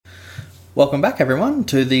Welcome back, everyone,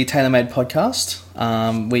 to the TaylorMade podcast.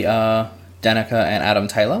 We are Danica and Adam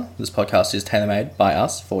Taylor. This podcast is tailor-made by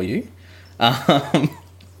us for you. That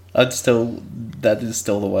is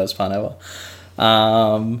still the worst pun ever.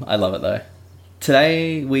 I love it though.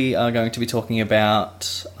 Today we are going to be talking about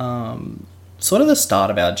sort of the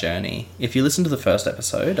start of our journey. If you listen to the first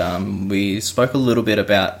episode, we spoke a little bit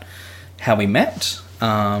about how we met.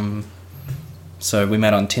 So we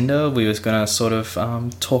met on Tinder. We was going to sort of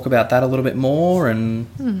talk about that a little bit more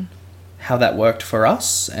and how that worked for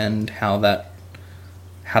us and how that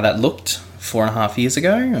looked 4.5 years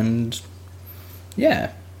ago. And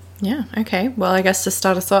yeah. Yeah, okay. Well, I guess to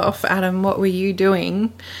start us off, Adam, what were you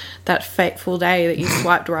doing that fateful day that you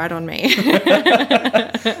swiped right on me?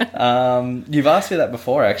 You've asked me that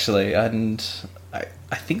before, actually, and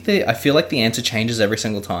I feel like the answer changes every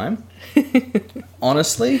single time.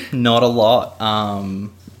 Honestly, not a lot. I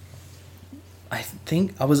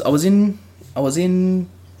think I was in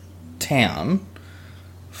town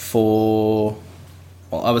for.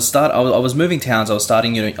 Well, I was moving towns. I was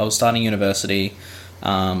starting university.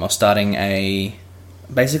 I was starting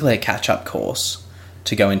basically a catch-up course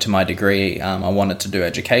to go into my degree. I wanted to do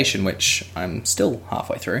education, which I'm still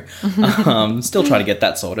halfway through. Still trying to get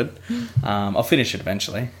that sorted. I'll finish it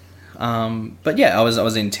eventually. But yeah, I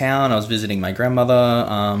was in town. I was visiting my grandmother,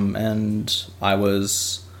 and I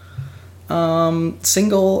was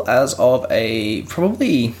single as of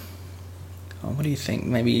probably. What do you think?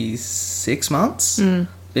 Maybe 6 months.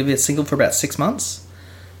 Maybe single for about 6 months.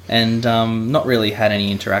 And not really had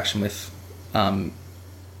any interaction with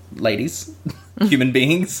ladies, human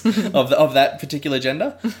beings of that particular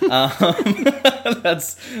gender.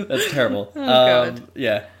 That's terrible. Oh, God.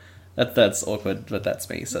 Yeah, that's awkward, but that's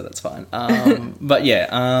me, so that's fine. But yeah,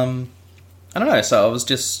 I don't know. So I was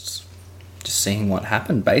just seeing what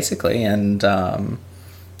happened, basically, and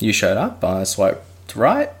you showed up. I swiped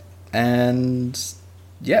right, and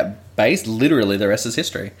yeah, literally the rest is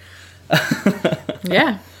history.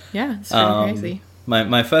 Yeah, it's pretty crazy.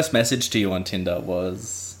 My first message to you on Tinder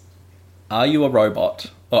was, are you a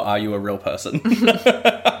robot or are you a real person?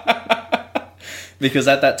 Because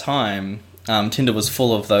at that time, Tinder was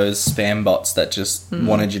full of those spam bots that just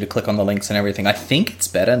wanted you to click on the links and everything. I think it's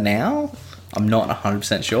better now. I'm not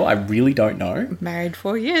 100% sure. I really don't know. Married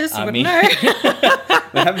 4 years, I wouldn't mean, know.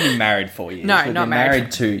 We haven't been married 4 years. No, We've not been married.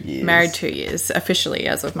 Married 2 years. Married 2 years, officially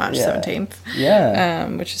as of March 17th. Yeah.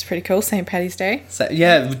 Which is pretty cool. St. Paddy's Day. So,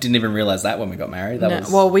 yeah, we didn't even realise that when we got married.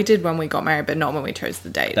 Well, we did when we got married, but not when we chose the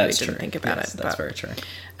date. That's we didn't true. think about Yes, it. That's very true.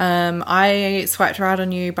 I swiped right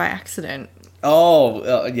on you by accident.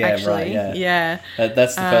 Oh, yeah, Actually, right, yeah. Yeah.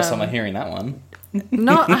 That's the first time I'm hearing that one.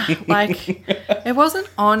 Not, like, it wasn't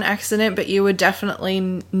on accident, but you were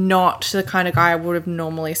definitely not the kind of guy I would have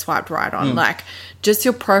normally swiped right on. Like, just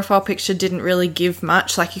your profile picture didn't really give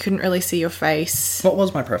much. Like, you couldn't really see your face. What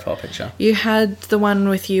was my profile picture? You had the one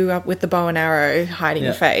with you up with the bow and arrow hiding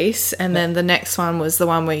your face, and then the next one was the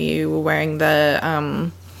one where you were wearing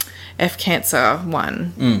the F cancer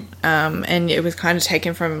one. And it was kind of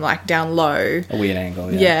taken from, like, down low. A weird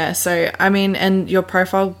angle, Yeah, so, I mean, and your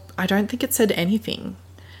profile, I don't think it said anything.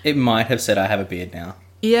 It might have said I have a beard now.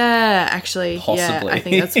 Yeah, actually. Possibly.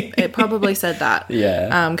 Yeah, I think it probably said that.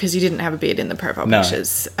 Yeah. Because you didn't have a beard in the profile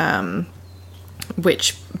pictures.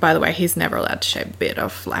 Which, by the way, he's never allowed to shave a beard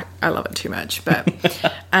off. Like, I love it too much. But,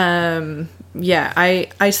 yeah,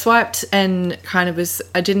 I swiped and kind of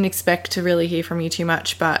I didn't expect to really hear from you too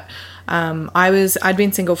much, but I'd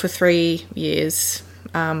been single for 3 years,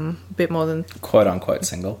 a bit more than... Quote unquote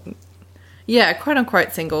single. Yeah, quote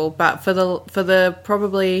unquote single, but for the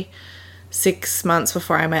probably 6 months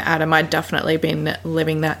before I met Adam, I'd definitely been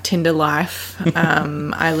living that Tinder life.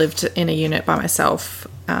 I lived in a unit by myself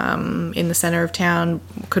in the centre of town,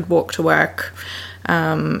 could walk to work,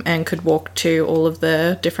 and could walk to all of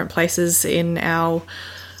the different places in our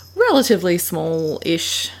relatively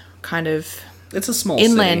small-ish kind of... It's a small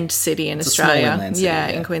inland city in Australia. City, yeah,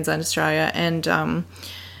 in Queensland, Australia. And...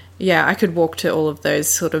 yeah, I could walk to all of those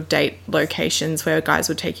sort of date locations where guys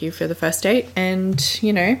would take you for the first date, and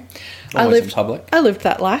you know, Always in public. I lived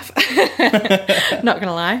that life. Not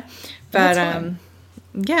gonna lie, but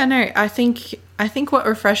yeah, no, I think what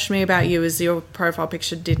refreshed me about you is your profile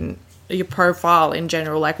picture your profile in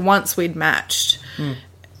general. Like once we'd matched,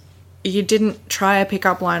 you didn't try a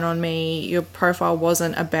pickup line on me. Your profile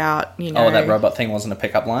wasn't about Oh, that robot thing wasn't a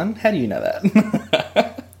pickup line. How do you know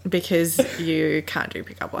that? Because you can't do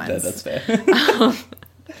pickup lines. Yeah, that's fair.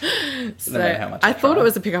 So I thought it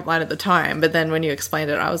was a pickup line at the time, but then when you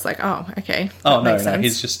explained it, I was like, oh, okay. Oh, no,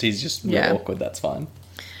 he's just real awkward. That's fine.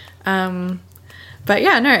 But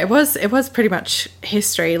yeah, no, it was pretty much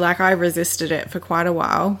history. Like, I resisted it for quite a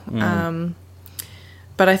while.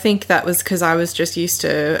 But I think that was because I was just used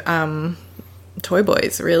to toy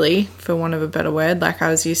boys, really, for want of a better word. Like, I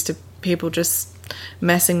was used to people just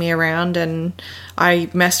messing me around, and I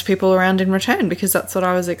messed people around in return because that's what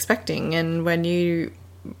I was expecting. And when you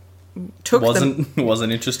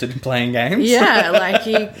wasn't interested in playing games. Yeah, like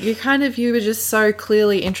you were just so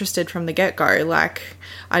clearly interested from the get-go. Like,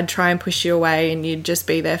 I'd try and push you away and you'd just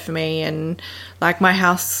be there for me. And like, my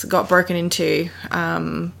house got broken into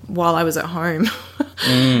while I was at home.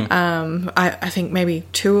 I think maybe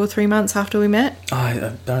 2 or 3 months after we met. Oh,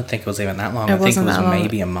 I don't think it was even that long. I think it was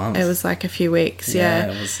maybe a month. It was like a few weeks, yeah.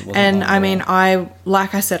 It wasn't and long I at mean, all.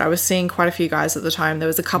 like I said, I was seeing quite a few guys at the time. There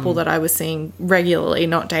was a couple that I was seeing regularly,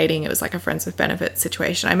 not dating. It was like a friends with benefits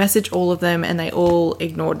situation. I messaged all of them and they all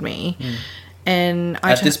ignored me. And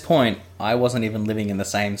at this point, I wasn't even living in the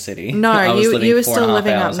same city. No, you were still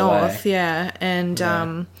living up north, yeah.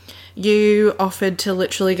 And you offered to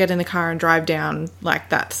literally get in the car and drive down like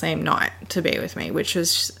that same night to be with me, which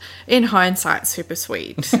was, in hindsight, super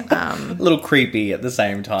sweet. A little creepy at the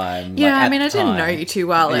same time. Yeah, like, I mean, I didn't know you too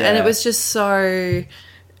well, and it was just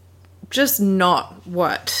not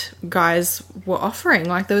what guys were offering.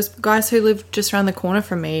 Like, there was guys who lived just around the corner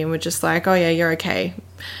from me and were just like, oh yeah, you're okay,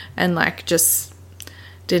 and like just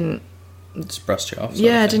brushed you off.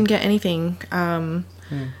 Yeah, didn't get anything.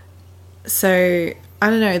 So I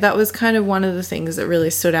don't know, that was kind of one of the things that really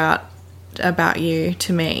stood out about you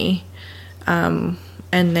to me. And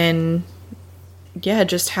then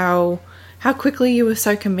just how quickly you were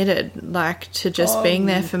so committed, like, to just being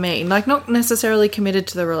there for me. Like, not necessarily committed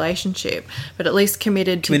to the relationship, but at least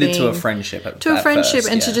committed to a friendship.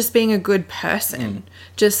 And to just being a good person.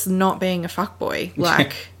 Just not being a fuckboy.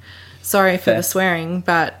 Like, sorry for the swearing,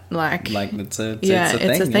 but like it's a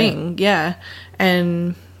thing. Yeah.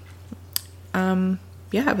 And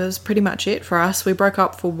it was pretty much it for us. We broke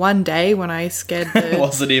up for one day when I scared the... It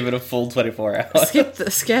wasn't even a full 24 hours.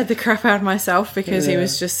 Scared the crap out of myself because he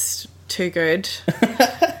was just too good.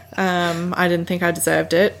 I didn't think I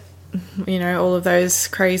deserved it. You know, all of those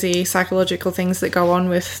crazy psychological things that go on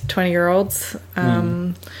with 20-year-olds.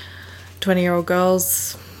 20-year-old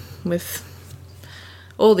girls with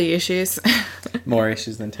all the issues. More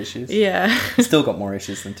issues than tissues. Yeah. Still got more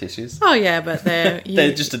issues than tissues. Oh, yeah, but they're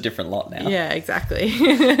just a different lot now. Yeah, exactly.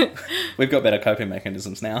 We've got better coping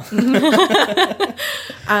mechanisms now.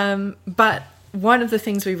 But one of the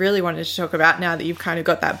things we really wanted to talk about, now that you've kind of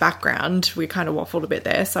got that background, we kind of waffled a bit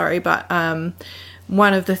there, sorry, but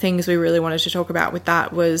one of the things we really wanted to talk about with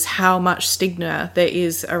that was how much stigma there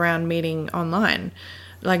is around meeting online.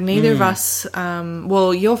 Like, neither of us...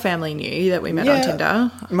 your family knew that we met on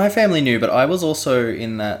Tinder. My family knew, but I was also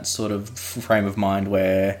in that sort of frame of mind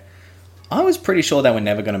where I was pretty sure they were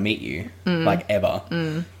never going to meet you, like, ever.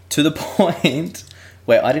 To the point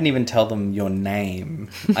where I didn't even tell them your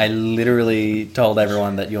name. I literally told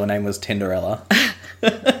everyone that your name was Tinderella.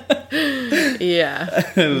 Yeah.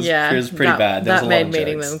 It was pretty bad. There was a lot made of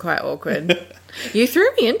meeting jokes. them quite awkward. You threw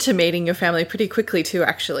me into meeting your family pretty quickly too,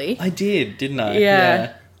 actually. I did, didn't I?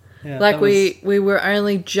 Yeah. Like, was... we were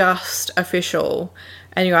only just official,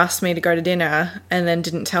 and you asked me to go to dinner and then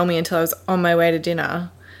didn't tell me until I was on my way to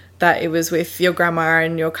dinner that it was with your grandma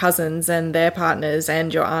and your cousins and their partners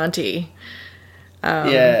and your auntie.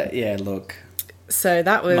 Look. So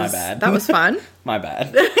that was... My bad. That was fun. My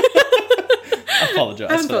bad. I apologise.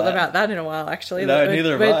 I haven't thought about that in a while, actually. No,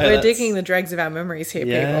 neither have I. We're digging the dregs of our memories here,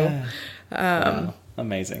 people. Wow.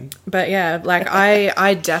 Amazing. But yeah, like,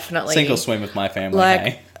 I definitely... Sink or swim with my family, like,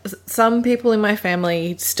 hey? Some people in my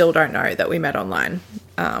family still don't know that we met online.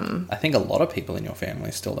 I think a lot of people in your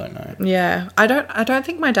family still don't know. Yeah. I don't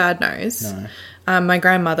think my dad knows. No. My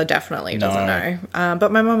grandmother definitely doesn't know.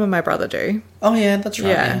 But my mum and my brother do. Oh, yeah, that's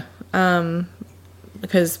right. Yeah.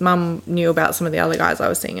 Because mum knew about some of the other guys I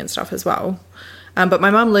was seeing and stuff as well. But my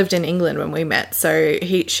mum lived in England when we met, so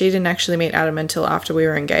she didn't actually meet Adam until after we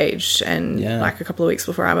were engaged and like a couple of weeks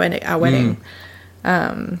before our wedding.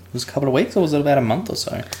 It was a couple of weeks, or was it about a month or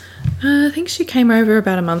so? I think she came over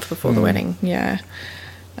about a month before the wedding, yeah.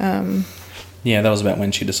 Yeah, that was about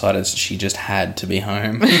when she decided she just had to be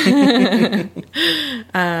home.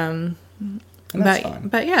 And that's fine.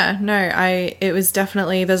 But yeah, no, it was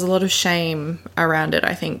definitely, there's a lot of shame around it,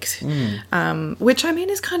 I think. Which, I mean,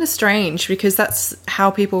 is kind of strange because that's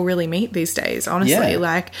how people really meet these days, honestly. Yeah.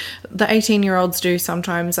 Like, the 18-year-olds do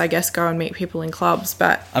sometimes, I guess, go and meet people in clubs,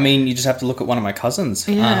 but... I mean, you just have to look at one of my cousins.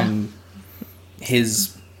 Yeah.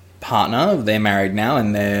 His partner, they're married now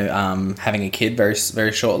and they're having a kid very,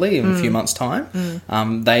 very shortly, in a few months' time.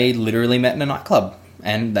 They literally met in a nightclub.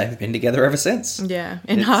 and they've been together ever sinse. Yeah,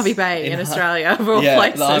 in Harvey Bay, in Australia, of all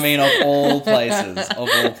places. I mean, of all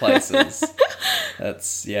places.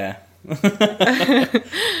 That's, yeah. Harvey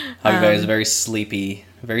Bay is a very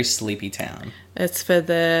sleepy town. It's for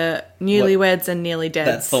the newlyweds and nearly dead.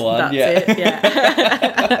 That's the one, It,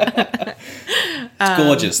 yeah. It's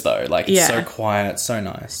gorgeous, though. Like, it's so quiet, so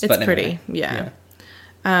nice. It's pretty, yeah.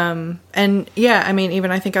 And yeah, I mean,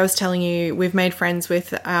 even I think I was telling you, we've made friends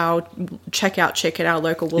with our checkout chick at our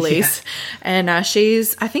local Woolies, and I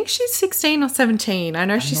think she's 16 or 17. I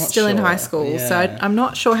know she's still in high school, so I'm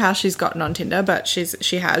not sure how she's gotten on Tinder, but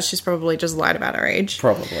she's probably just lied about her age.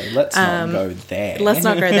 Probably. Let's not go there. Let's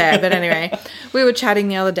not go there. But anyway, we were chatting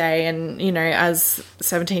the other day, and as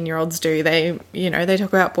 17-year-olds do, they talk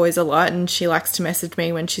about boys a lot, and she likes to message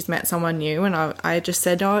me when she's met someone new, and I just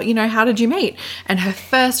said, oh, how did you meet? And her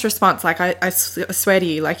first response, like, I swear to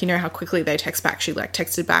you, like, how quickly they text back. She, like,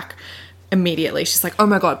 texted back immediately. She's like, oh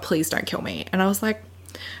my God, please don't kill me. And I was like,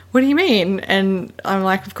 what do you mean? And I'm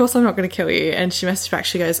like, of course I'm not going to kill you. And she messaged back,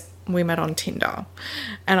 she goes, we met on Tinder.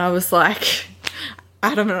 And I was like,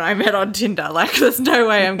 Adam and I met on Tinder. Like, there's no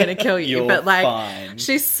way I'm going to kill you. But, like, fine.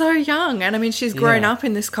 She's so young. And, I mean, she's grown up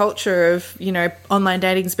in this culture of, online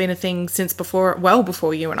dating's been a thing since well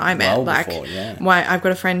before you and I met. I've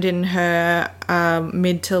got a friend in her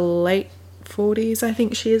mid to late 40s, I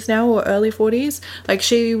think she is now, or early 40s. Like,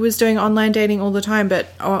 she was doing online dating all the time, but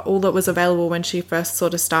all that was available when she first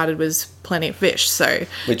sort of started was Plenty of Fish. So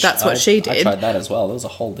that's what she did. I tried that as well. It was a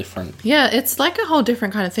whole different... Yeah, it's like a whole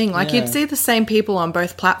different kind of thing. Like, you'd see the same people on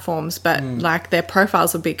both platforms, but like, their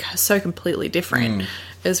profiles would be so completely different.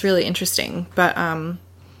 It was really interesting. But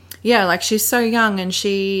yeah, like, she's so young and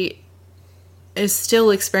she is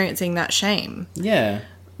still experiencing that shame. Yeah.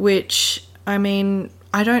 Which, I mean,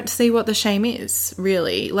 I don't see what the shame is,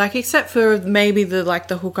 really. Like, except for maybe the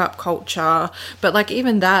hookup culture. But, like,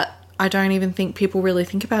 even that, I don't even think people really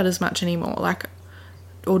think about as much anymore. Like,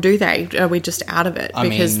 or do they? Are we just out of it?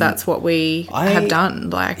 Because that's what we have done.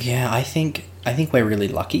 Like, yeah, I think we're really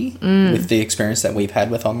lucky with the experience that we've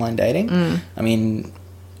had with online dating. I mean,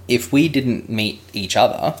 if we didn't meet each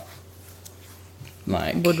other,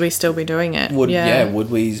 like, would we still be doing it? Would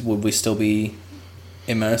we still be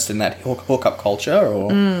immersed in that hookup culture, or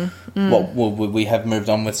would we have moved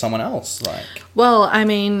on with someone else? Like, well, I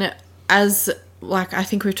mean, I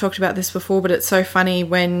think we've talked about this before, but it's so funny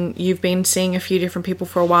when you've been seeing a few different people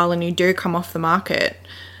for a while and you do come off the market.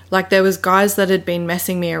 Like, there was guys that had been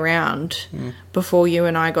messing me around before you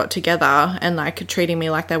and I got together, and, like, treating me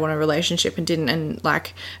like they want a relationship and didn't. And,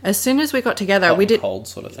 like, as soon as we got together, we did... Hot and cold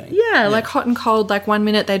sort of thing. Yeah, like, hot and cold. Like, one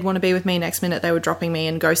minute they'd want to be with me, next minute they were dropping me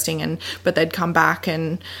and ghosting, but they'd come back,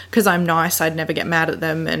 and because I'm nice, I'd never get mad at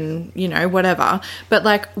them, and, whatever. But,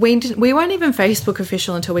 like, we weren't even Facebook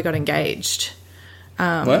official until we got engaged.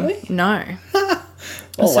 Weren't we? No.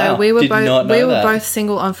 Oh, so wow. we were both both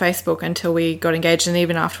single on Facebook until we got engaged, and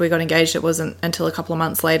even after we got engaged, it wasn't until a couple of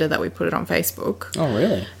months later that we put it on Facebook. Oh,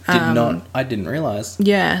 really? I didn't realise.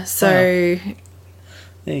 Yeah, so wow.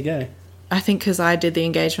 There you go. I think because I did the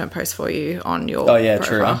engagement post for you on your profile.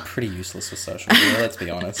 True. I'm pretty useless with social media, let's be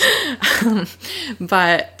honest.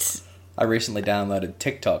 But I recently downloaded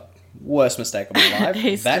TikTok. Worst mistake of my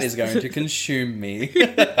life. That is going to consume me.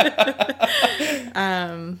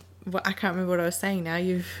 Well, I can't remember what I was saying now.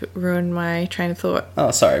 You've ruined my train of thought.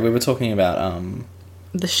 Oh, sorry. We were talking about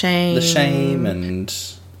the shame. The shame and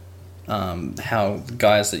how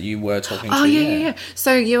guys that you were talking to. Oh, yeah.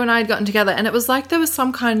 So you and I had gotten together, and it was like there was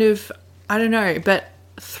some kind of, I don't know, but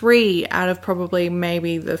 3 out of probably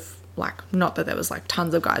maybe not that there was like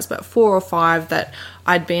tons of guys, but 4 or 5 that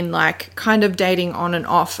I'd been like kind of dating on and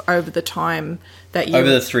off over the time that you...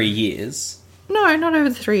 Over the 3 years? No, not over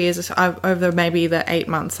the 3 years. Over maybe the 8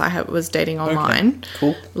 months I was dating online. Okay,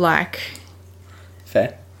 cool. Like...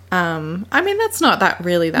 Fair. I mean, that's not that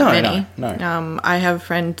many. No. I have a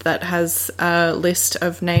friend that has a list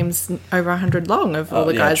of names over 100 long of all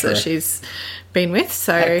the guys that she's been with.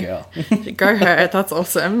 So go her. That's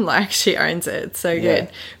awesome. Like, she owns it. It's so good.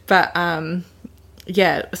 But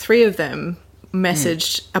 3 of them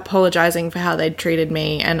messaged apologizing for how they'd treated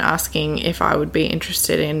me and asking if I would be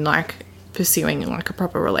interested in like pursuing like a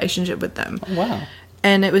proper relationship with them. Oh, wow.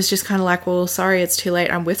 And it was just kind of like, well, sorry, it's too late.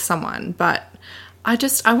 I'm with someone. But I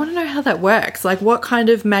want to know how that works. Like, what kind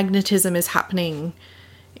of magnetism is happening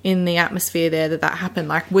in the atmosphere there that happened?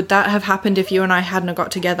 Like, would that have happened if you and I hadn't have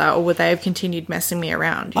got together, or would they have continued messing me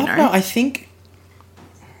around, you know? I don't know. I think...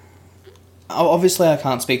 Obviously, I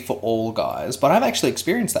can't speak for all guys, but I've actually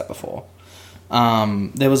experienced that before.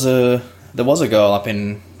 There was a girl up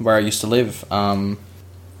in where I used to live. I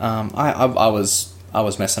I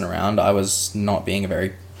was messing around. I was not being a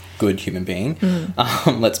very good human being.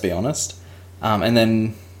 Let's be honest. And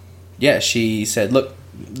then, yeah, she said, look,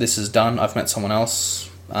 this is done. I've met someone else.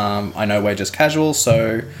 I know we're just casual,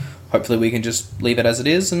 so hopefully we can just leave it as it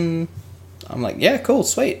is. And I'm like, yeah, cool,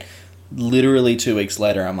 sweet. Literally 2 weeks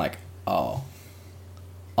later, I'm like, oh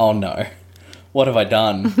no. What have I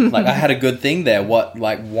done? Like, I had a good thing there.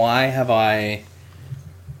 Why have I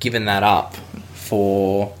given that up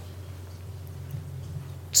for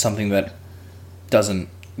something that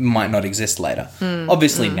might not exist later?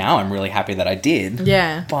 Obviously, now I'm really happy that I did.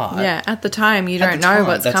 Yeah. But at the time, you don't know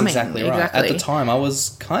what's coming. Exactly right. At the time, I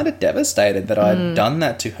was kind of devastated that I'd done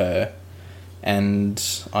that to her, and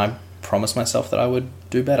I promised myself that I would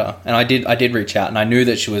do better. And I did reach out, and I knew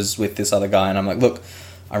that she was with this other guy, and I'm like, look,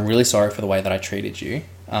 I'm really sorry for the way that I treated you.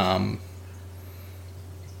 I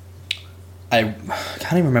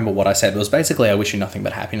can't even remember what I said. It was basically, I wish you nothing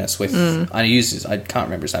but happiness with... I can't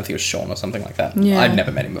remember his name. I think it was Sean or something like that. Yeah. I'd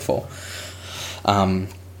never met him before. But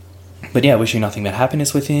yeah, I wish you nothing but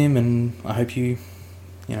happiness with him, and I hope you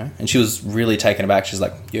know... And she was really taken aback. She's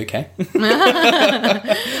like, you okay?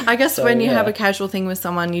 I guess when you have a casual thing with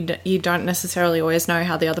someone, you don't necessarily always know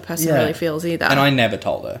how the other person really feels either. And I never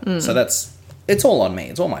told her. So it's all on me.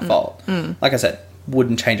 It's all my fault. Like I said,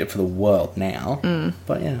 wouldn't change it for the world now.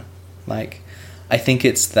 But yeah, like, I think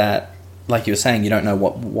it's that, like you were saying, you don't know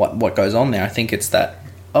what goes on there. I think it's that,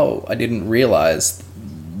 I didn't realise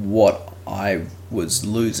what I was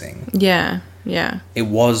losing. Yeah. It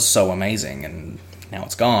was so amazing, and now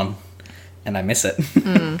it's gone, and I miss it,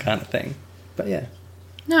 kind of thing. But yeah.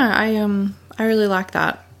 No, I really like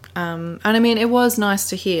that. And I mean, it was nice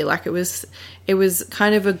to hear. Like, it was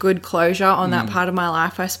kind of a good closure on that part of my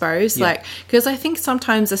life, I suppose. Yeah. Like, because I think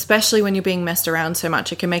sometimes, especially when you're being messed around so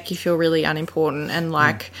much, it can make you feel really unimportant and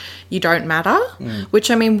like you don't matter. Which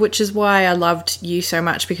is why I loved you so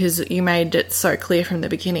much, because you made it so clear from the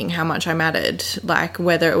beginning how much I mattered. Like,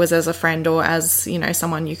 whether it was as a friend or as,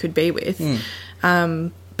 someone you could be with.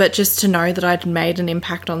 But just to know that I'd made an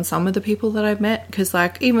impact on some of the people that I've met, because,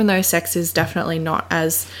 like, even though sex is definitely not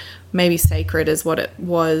as maybe sacred as what it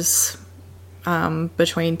was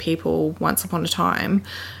between people once upon a time,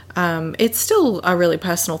 it's still a really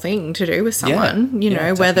personal thing to do with someone,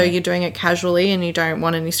 whether you're doing it casually and you don't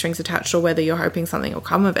want any strings attached, or whether you're hoping something will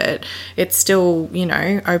come of it. It's still,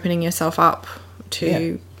 opening yourself up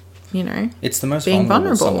to, it's the most being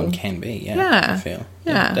vulnerable vulnerable someone can be. I feel.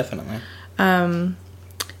 Yeah, definitely.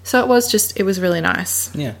 So it was really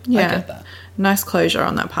nice. Yeah, I get that. Nice closure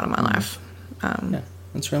on that part of my life. Yeah,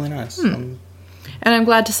 it's really nice. And I'm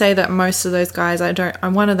glad to say that most of those guys,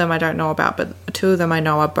 one of them I don't know about, but 2 of them I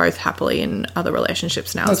know are both happily in other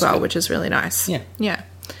relationships now as well, which is really nice. Yeah.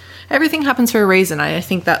 Everything happens for a reason. I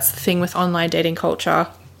think that's the thing with online dating culture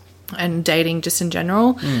and dating just in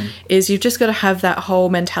general, is you've just got to have that whole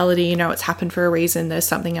mentality, it's happened for a reason, there's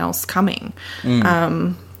something else coming.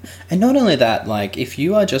 And not only that, like, if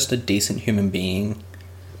you are just a decent human being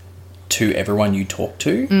to everyone you talk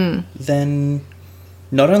to, then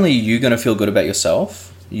not only are you going to feel good about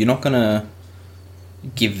yourself, you're not going to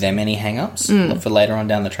give them any hang-ups for later on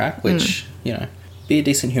down the track, which, be a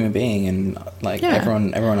decent human being, and, like,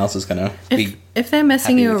 everyone else is going to be... If they're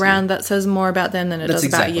messing you around, that says more about them than it does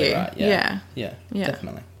about you. Right. Yeah,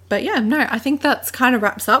 definitely. But yeah, no, I think that's kind of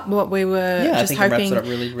wraps up what we were just hoping. It wraps it up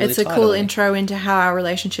really, really it's a cool intro into how our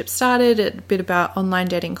relationship started, a bit about online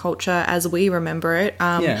dating culture as we remember it.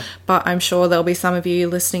 But I'm sure there'll be some of you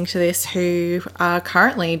listening to this who are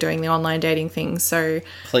currently doing the online dating thing. So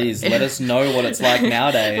please let us know what it's like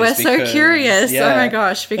nowadays. We're so curious. Oh my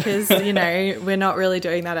gosh, because, we're not really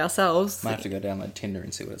doing that ourselves. Might have to go download Tinder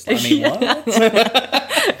and see what it's like. I mean, what?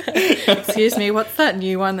 Excuse me, what's that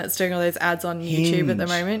new one that's doing all those ads on YouTube at the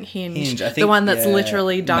moment? Hinge. I think, the one that's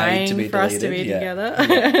literally dying for us to be together.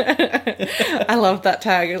 I love that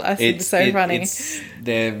tag. I think it's so funny.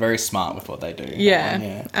 They're very smart with what they do.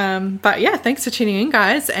 But yeah, thanks for tuning in,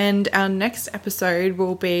 guys. And our next episode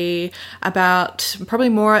will be probably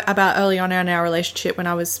more about early on in our relationship, when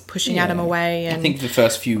I was pushing Adam away. And I think the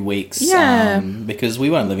first few weeks, because we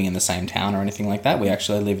weren't living in the same town or anything like that. We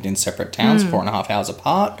actually lived in separate towns, 4.5 hours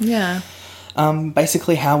apart. Yeah.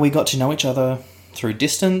 Basically how we got to know each other through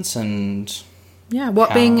distance, and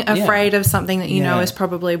being afraid of something that you know is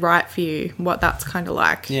probably right for you, what that's kind of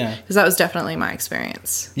like. Because that was definitely my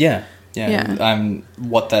experience.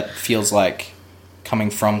 What that feels like coming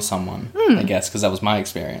from someone, I guess, because that was my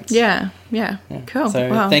experience. Yeah. Cool.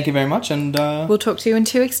 So thank you very much, and we'll talk to you in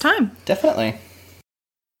 2 weeks' time. Definitely.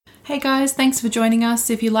 Hey guys, thanks for joining us.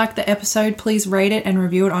 If you liked the episode, please rate it and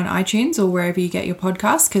review it on iTunes or wherever you get your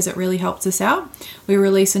podcasts because it really helps us out. We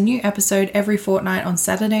release a new episode every fortnight on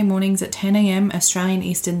Saturday mornings at 10 a.m. Australian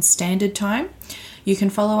Eastern Standard Time. You can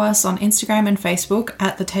follow us on Instagram and Facebook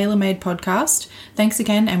at the Tailor Made Podcast. Thanks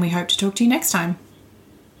again, and we hope to talk to you next time.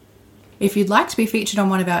 If you'd like to be featured on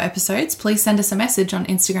one of our episodes, please send us a message on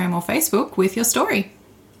Instagram or Facebook with your story.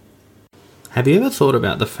 Have you ever thought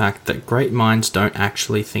about the fact that great minds don't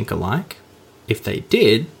actually think alike? If they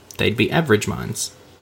did, they'd be average minds.